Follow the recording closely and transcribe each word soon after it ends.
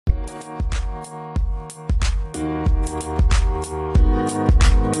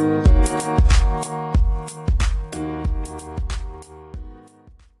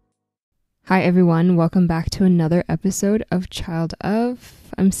Hi everyone, welcome back to another episode of Child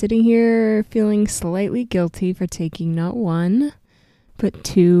of. I'm sitting here feeling slightly guilty for taking not one, but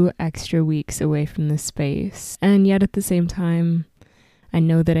 2 extra weeks away from this space. And yet at the same time, I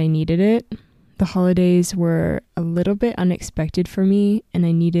know that I needed it. The holidays were a little bit unexpected for me, and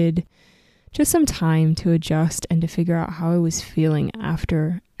I needed just some time to adjust and to figure out how I was feeling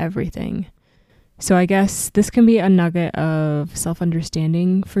after everything. So I guess this can be a nugget of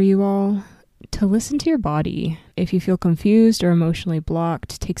self-understanding for you all. To listen to your body. If you feel confused or emotionally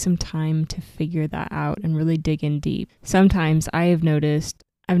blocked, take some time to figure that out and really dig in deep. Sometimes I've noticed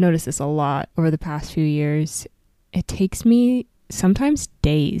this a lot over the past few years. It takes me sometimes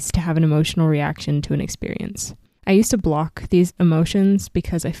days to have an emotional reaction to an experience. I used to block these emotions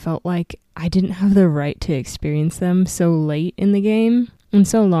because I felt like I didn't have the right to experience them so late in the game and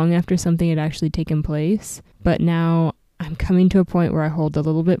so long after something had actually taken place. But now I'm coming to a point where I hold a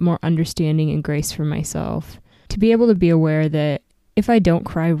little bit more understanding and grace for myself to be able to be aware that if I don't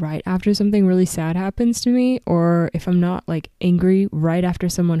cry right after something really sad happens to me, or if I'm not like angry right after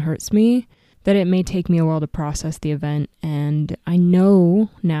someone hurts me, that it may take me a while to process the event. And I know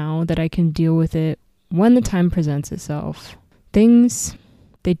now that I can deal with it when the time presents itself. Things,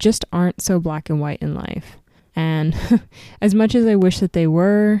 they just aren't so black and white in life. And as much as I wish that they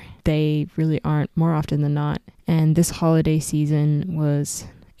were, they really aren't more often than not. And this holiday season was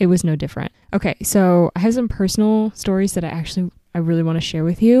no different. Okay, so I have some personal stories that I really want to share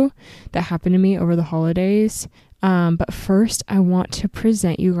with you that happened to me over the holidays. But first, I want to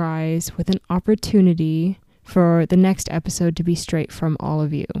present you guys with an opportunity for the next episode to be straight from all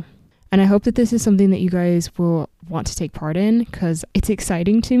of you. And I hope that this is something that you guys will want to take part in because it's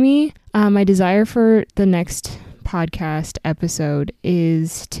exciting to me. My desire for the next podcast episode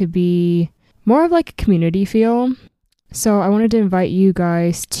is to be more of like a community feel. So I wanted to invite you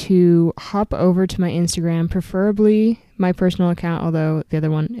guys to hop over to my Instagram, preferably my personal account, although the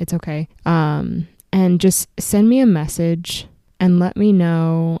other one, it's okay. And just send me a message and let me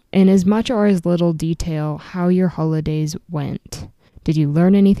know in as much or as little detail how your holidays went. Did you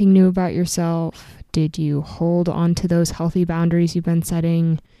learn anything new about yourself? Did you hold on to those healthy boundaries you've been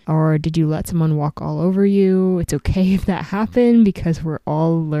setting? Or did you let someone walk all over you? It's okay if that happened because we're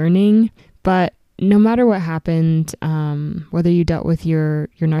all learning. But no matter what happened, whether you dealt with your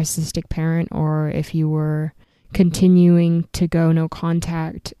narcissistic parent or if you were continuing to go no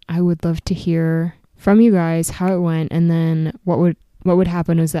contact, I would love to hear from you guys how it went. And then what would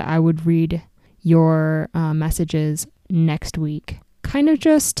happen is that I would read your messages next week. Kind of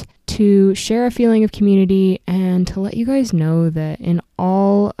just to share a feeling of community and to let you guys know that in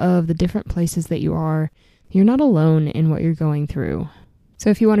all of the different places that you are, you're not alone in what you're going through. So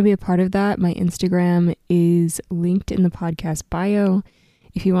if you want to be a part of that, my Instagram is linked in the podcast bio.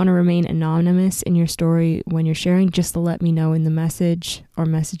 If you want to remain anonymous in your story when you're sharing, just let me know in the message or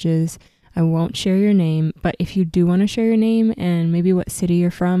messages. I won't share your name, but if you do want to share your name and maybe what city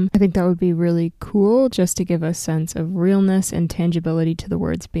you're from, I think that would be really cool just to give a sense of realness and tangibility to the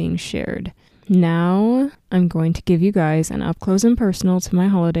words being shared. Now, I'm going to give you guys an up close and personal to my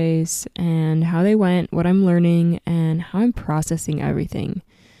holidays and how they went, what I'm learning, and how I'm processing everything.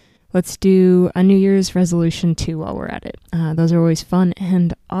 Let's do a New Year's resolution too while we're at it. Those are always fun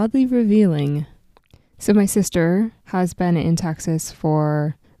and oddly revealing. So my sister has been in Texas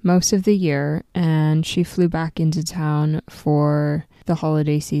for most of the year, and she flew back into town for the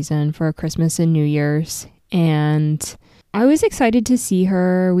holiday season for Christmas and New Year's, and I was excited to see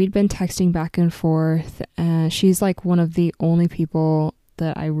her. We'd been texting back and forth. She's like one of the only people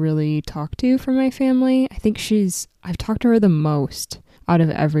that I really talk to from my family. I think I've talked to her the most out of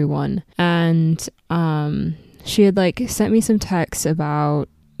everyone, and she had like sent me some texts about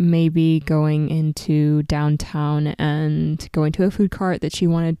maybe going into downtown and going to a food cart that she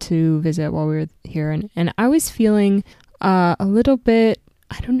wanted to visit while we were here. And I was feeling a little bit,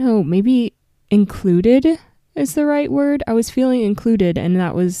 I don't know, maybe included is the right word. I was feeling included, and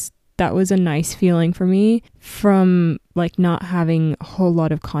that was a nice feeling for me from like not having a whole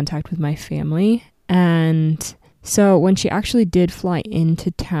lot of contact with my family. And so when she actually did fly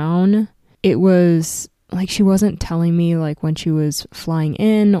into town, it was like she wasn't telling me like when she was flying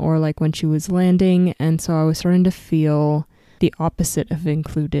in or like when she was landing. And so I was starting to feel the opposite of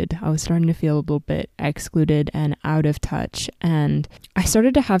included. I was starting to feel a little bit excluded and out of touch. And I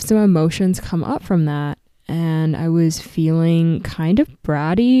started to have some emotions come up from that. And I was feeling kind of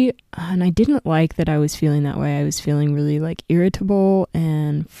bratty, and I didn't like that I was feeling that way. I was feeling really like irritable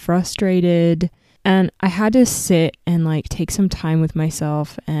and frustrated And I had to sit and like take some time with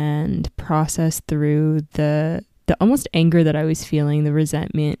myself and process through the almost anger that I was feeling, the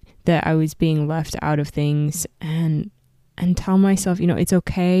resentment that I was being left out of things, and tell myself, it's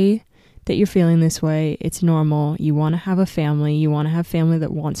okay that you're feeling this way. It's normal. You want to have a family. You want to have family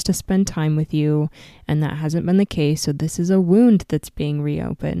that wants to spend time with you, and that hasn't been the case. So this is a wound that's being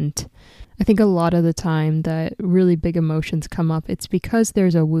reopened. I think a lot of the time that really big emotions come up, it's because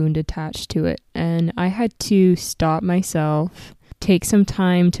there's a wound attached to it. And I had to stop myself, take some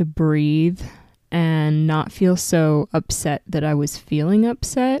time to breathe, and not feel so upset that I was feeling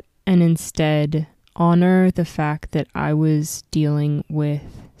upset, and instead honor the fact that I was dealing with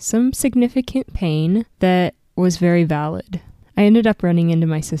some significant pain that was very valid. I ended up running into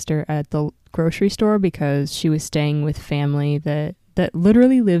my sister at the grocery store because she was staying with family that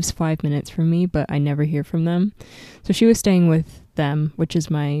literally lives 5 minutes from me, but I never hear from them. So she was staying with them, which is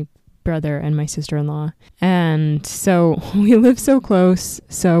my brother and my sister-in-law. And so we live so close.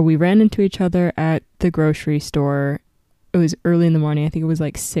 So we ran into each other at the grocery store. It was early in the morning. I think it was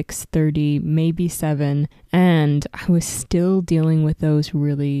like 6:30, maybe 7. And I was still dealing with those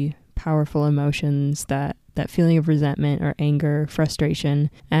really powerful emotions, that feeling of resentment or anger, frustration.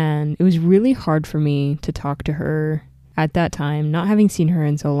 And it was really hard for me to talk to her at that time. Not having seen her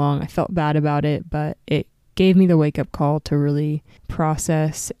in so long, I felt bad about it, but it gave me the wake-up call to really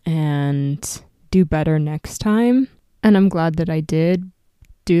process and do better next time. And I'm glad that I did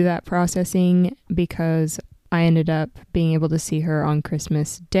do that processing, because I ended up being able to see her on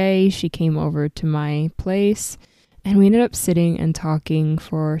Christmas Day. She came over to my place, and we ended up sitting and talking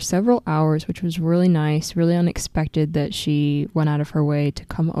for several hours, which was really nice, really unexpected that she went out of her way to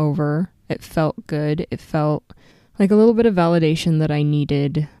come over. It felt good. It felt like a little bit of validation that I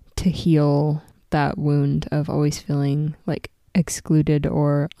needed to heal that wound of always feeling like excluded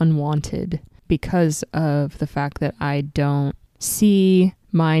or unwanted because of the fact that I don't see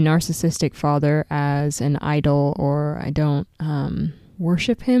my narcissistic father as an idol, or I don't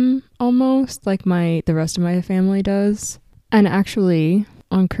worship him almost like the rest of my family does. And actually,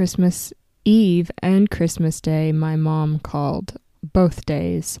 on Christmas Eve and Christmas Day, my mom called both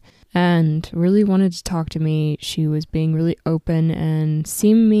days and really wanted to talk to me. She was being really open and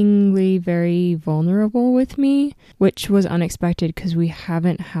seemingly very vulnerable with me, which was unexpected because we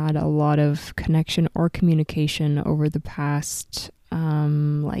haven't had a lot of connection or communication over the past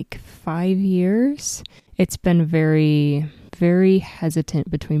 5 years. It's been very, very hesitant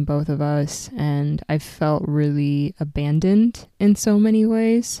between both of us, and I felt really abandoned in so many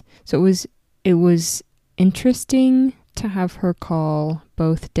ways. So it was interesting to have her call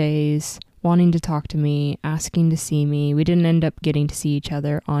both days, wanting to talk to me, asking to see me. We didn't end up getting to see each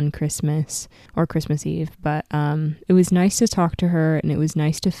other on Christmas or Christmas Eve, but it was nice to talk to her, and it was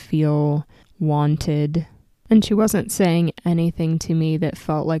nice to feel wanted. And she wasn't saying anything to me that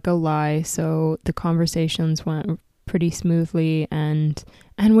felt like a lie, so the conversations went pretty smoothly and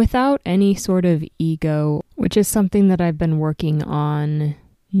without any sort of ego, which is something that I've been working on,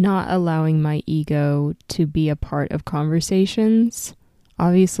 not allowing my ego to be a part of conversations.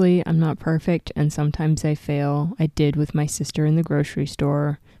 Obviously, I'm not perfect, and sometimes I fail. I did with my sister in the grocery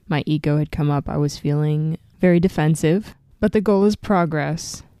store. My ego had come up. I was feeling very defensive, but the goal is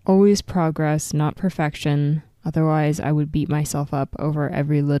progress. Always progress, not perfection. Otherwise, I would beat myself up over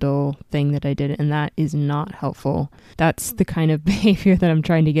every little thing that I did, and that is not helpful. That's the kind of behavior that I'm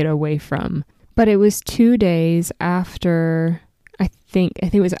trying to get away from. But it was 2 days after, I think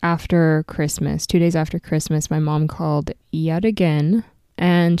it was after Christmas. 2 days after Christmas, my mom called yet again,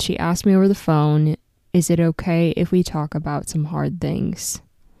 and she asked me over the phone, is it okay if we talk about some hard things?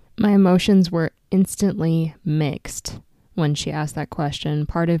 My emotions were instantly mixed when she asked that question.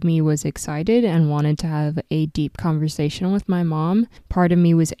 Part of me was excited and wanted to have a deep conversation with my mom. Part of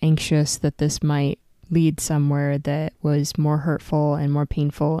me was anxious that this might lead somewhere that was more hurtful and more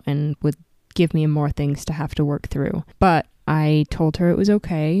painful and would give me more things to have to work through. But I told her it was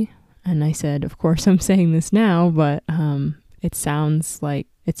okay. And I said, of course I'm saying this now, but it sounds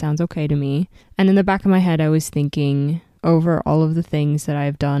okay to me. And in the back of my head, I was thinking over all of the things that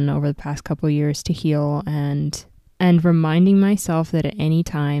I've done over the past couple of years to heal, and reminding myself that at any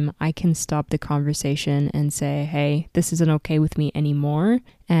time I can stop the conversation and say, hey, this isn't okay with me anymore,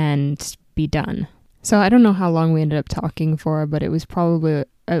 and be done. So I don't know how long we ended up talking for, but it was probably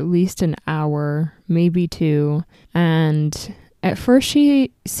at least an hour, maybe 2. And at first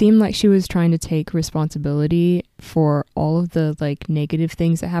she seemed like she was trying to take responsibility for all of the negative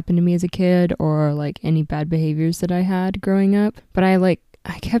things that happened to me as a kid, or any bad behaviors that I had growing up. But I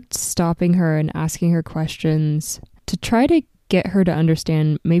kept stopping her and asking her questions to try to get her to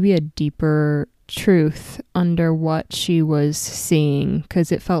understand maybe a deeper truth under what she was seeing,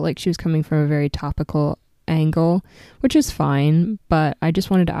 because it felt like she was coming from a very topical angle, which is fine, but I just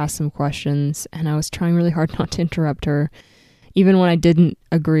wanted to ask some questions, and I was trying really hard not to interrupt her, even when I didn't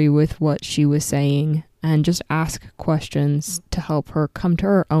agree with what she was saying, and just ask questions to help her come to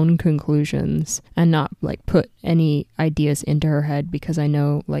her own conclusions and not like put any ideas into her head, because I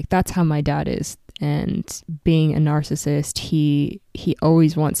know like that's how my dad is. And being a narcissist, he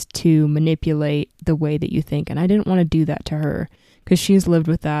always wants to manipulate the way that you think. And I didn't want to do that to her because she's lived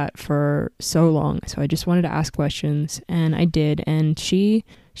with that for so long. So I just wanted to ask questions, and I did. And she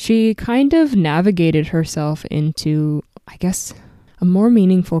kind of navigated herself into, I guess, a more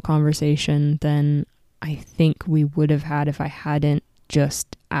meaningful conversation than I think we would have had if I hadn't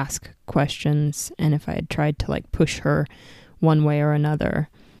just asked questions and if I had tried to like push her one way or another.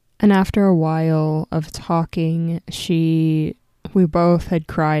 And after a while of talking, we both had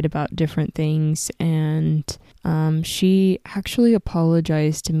cried about different things, and she actually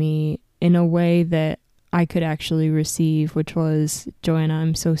apologized to me in a way that I could actually receive, which was, Joanna,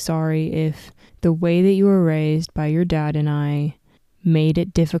 I'm so sorry if the way that you were raised by your dad and I made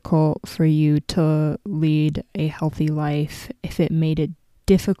it difficult for you to lead a healthy life, if it made it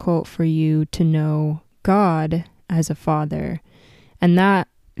difficult for you to know God as a father. And that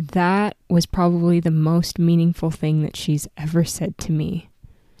was probably the most meaningful thing that she's ever said to me.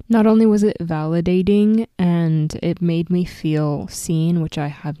 Not only was it validating and it made me feel seen, which I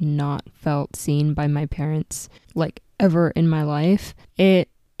have not felt seen by my parents like ever in my life, it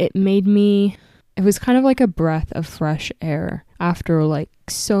made me, it was kind of like a breath of fresh air after like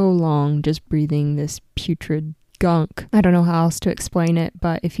so long just breathing this putrid gunk. I don't know how else to explain it,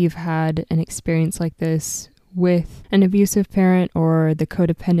 but if you've had an experience like this with an abusive parent or the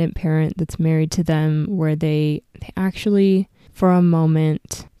codependent parent that's married to them, where they actually for a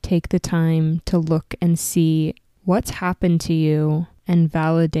moment take the time to look and see what's happened to you and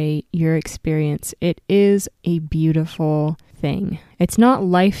validate your experience, it is a beautiful thing. It's not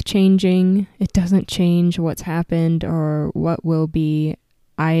life-changing. It doesn't change what's happened or what will be.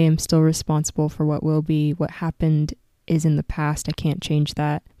 I am still responsible for what will be. What happened is in the past. I can't change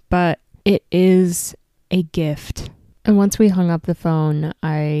that. But it is a gift. And once we hung up the phone,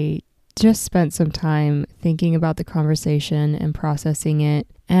 I just spent some time thinking about the conversation and processing it.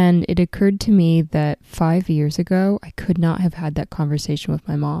 And it occurred to me that 5 years ago, I could not have had that conversation with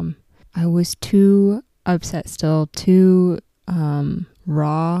my mom. I was too upset still, too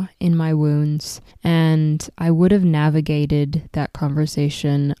raw in my wounds, and I would have navigated that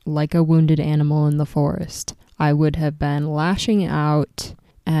conversation like a wounded animal in the forest. I would have been lashing out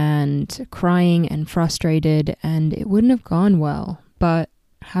and crying and frustrated, and it wouldn't have gone well. But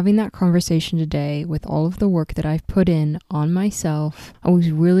having that conversation today with all of the work that I've put in on myself, I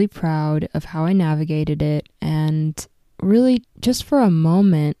was really proud of how I navigated it, and really just for a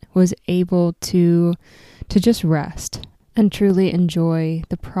moment was able to just rest and truly enjoy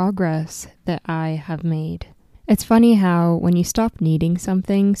the progress that I have made. It's funny how when you stop needing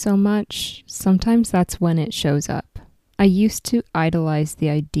something so much, sometimes that's when it shows up. I used to idolize the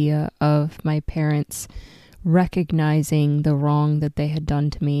idea of my parents recognizing the wrong that they had done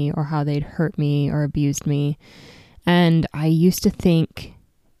to me or how they'd hurt me or abused me. And I used to think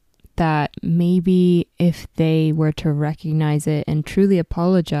that maybe if they were to recognize it and truly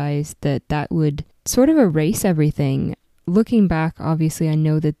apologize, that would sort of erase everything. Looking back, obviously, I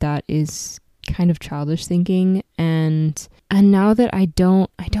know that is kind of childish thinking. And now that I don't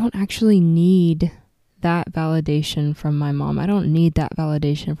actually need that validation from my mom. I don't need that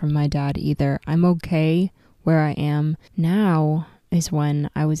validation from my dad either. I'm okay where I am. Now is when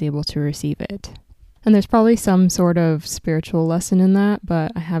I was able to receive it. And there's probably some sort of spiritual lesson in that,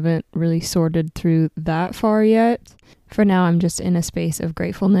 but I haven't really sorted through that far yet. For now, I'm just in a space of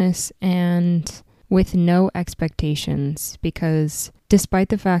gratefulness and with no expectations, because despite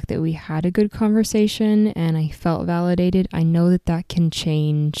the fact that we had a good conversation and I felt validated, I know that can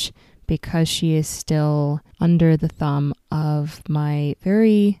change because she is still under the thumb of my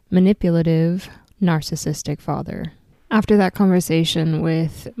very manipulative, narcissistic father. After that conversation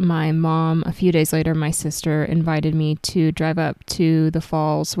with my mom, a few days later, my sister invited me to drive up to the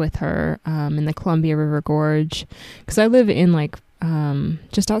falls with her in the Columbia River Gorge, because I live in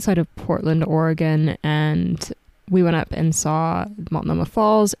just outside of Portland, Oregon, and we went up and saw Multnomah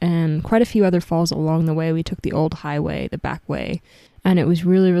Falls and quite a few other falls along the way. We took the old highway, the back way, and it was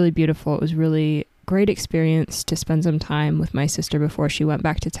really, really beautiful. It was really great experience to spend some time with my sister before she went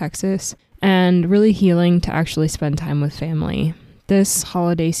back to Texas, and really healing to actually spend time with family. This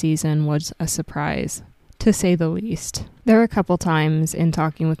holiday season was a surprise to say the least. There were a couple times in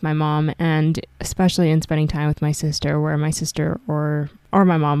talking with my mom, and especially in spending time with my sister, where my sister or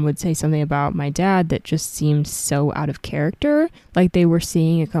my mom would say something about my dad that just seemed so out of character, like they were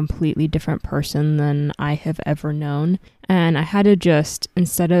seeing a completely different person than I have ever known. And I had to just,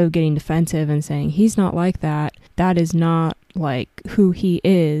 instead of getting defensive and saying, he's not like that, that is not like who he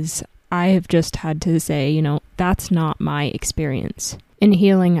is, I have just had to say, that's not my experience. In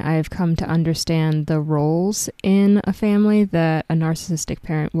healing, I've come to understand the roles in a family that a narcissistic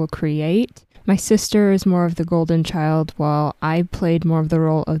parent will create. My sister is more of the golden child, while I played more of the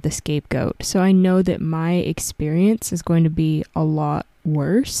role of the scapegoat. So I know that my experience is going to be a lot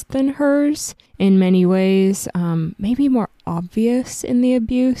worse than hers in many ways, maybe more obvious in the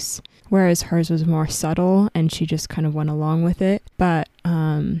abuse, whereas hers was more subtle and she just kind of went along with it. But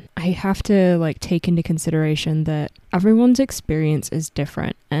I have to take into consideration that everyone's experience is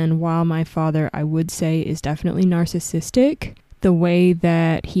different. And while my father, I would say, is definitely narcissistic, the way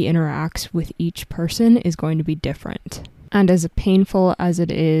that he interacts with each person is going to be different. And as painful as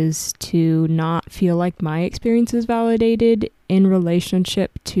it is to not feel like my experience is validated in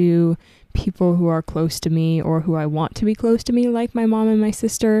relationship to people who are close to me or who I want to be close to me, like my mom and my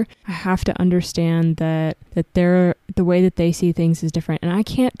sister, I have to understand that the way that they see things is different, and I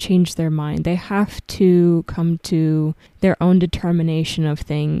can't change their mind. They have to come to their own determination of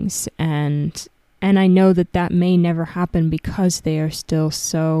things, and I know that may never happen because they are still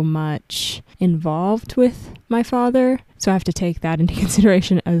so much involved with my father. So I have to take that into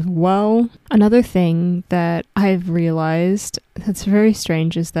consideration as well. Another thing that I've realized that's very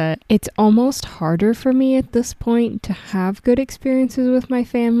strange is that it's almost harder for me at this point to have good experiences with my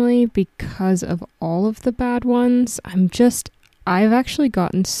family because of all of the bad ones. I've actually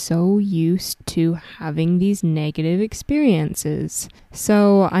gotten so used to having these negative experiences.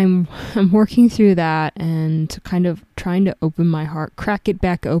 So I'm working through that and kind of trying to open my heart, crack it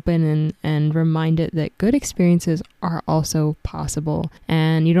back open and remind it that good experiences are also possible.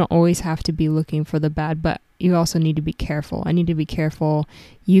 And you don't always have to be looking for the bad, but you also need to be careful. I need to be careful.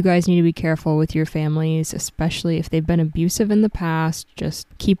 You guys need to be careful with your families, especially if they've been abusive in the past. Just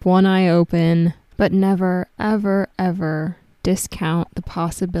keep one eye open, but never, ever, ever discount the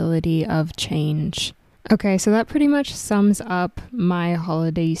possibility of change. Okay, so that pretty much sums up my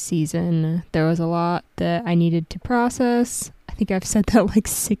holiday season. There was a lot that I needed to process. I think I've said that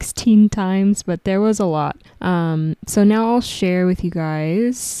 16 times, but there was a lot. So now I'll share with you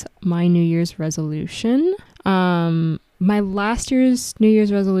guys my New Year's resolution. My last year's New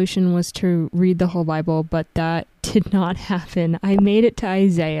Year's resolution was to read the whole Bible, but that did not happen. I made it to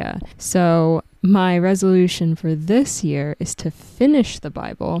Isaiah. So my resolution for this year is to finish the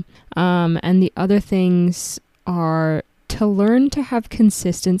Bible. And the other things are to learn to have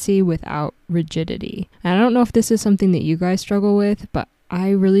consistency without rigidity. And I don't know if this is something that you guys struggle with, but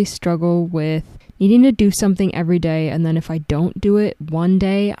I really struggle with needing to do something every day. And then if I don't do it one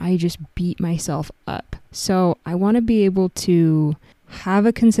day, I just beat myself up. So I want to be able to have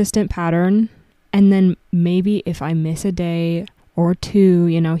a consistent pattern. And then maybe if I miss a day or two,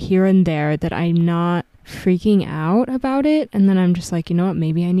 here and there, that I'm not freaking out about it. And then I'm just like, what,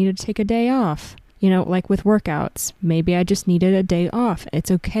 maybe I need to take a day off. Like with workouts, maybe I just needed a day off. It's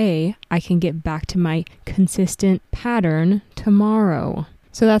okay. I can get back to my consistent pattern tomorrow.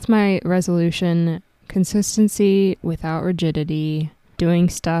 So that's my resolution. Consistency without rigidity, doing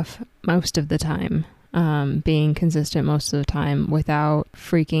stuff most of the time. Being consistent most of the time without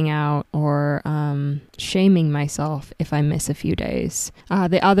freaking out or shaming myself if I miss a few days.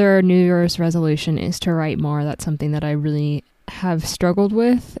 The other New Year's resolution is to write more. That's something that I really have struggled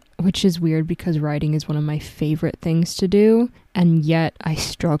with, which is weird because writing is one of my favorite things to do, and yet I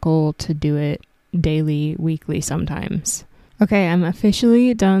struggle to do it daily, weekly sometimes. Okay, I'm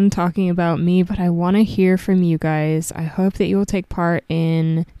officially done talking about me, but I want to hear from you guys. I hope that you will take part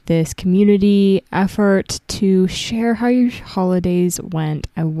in this community effort to share how your holidays went.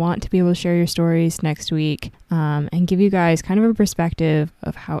 I want to be able to share your stories next week and give you guys kind of a perspective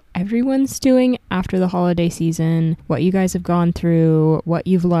of how everyone's doing after the holiday season, what you guys have gone through, what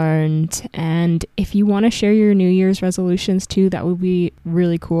you've learned. And if you want to share your New Year's resolutions too, that would be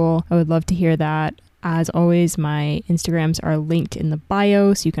really cool. I would love to hear that. As always, my Instagrams are linked in the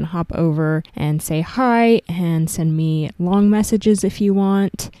bio, so you can hop over and say hi and send me long messages if you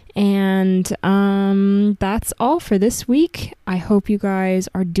want. And that's all for this week. I hope you guys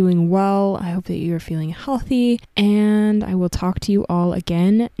are doing well. I hope that you're feeling healthy, and I will talk to you all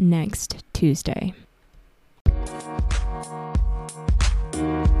again next Tuesday.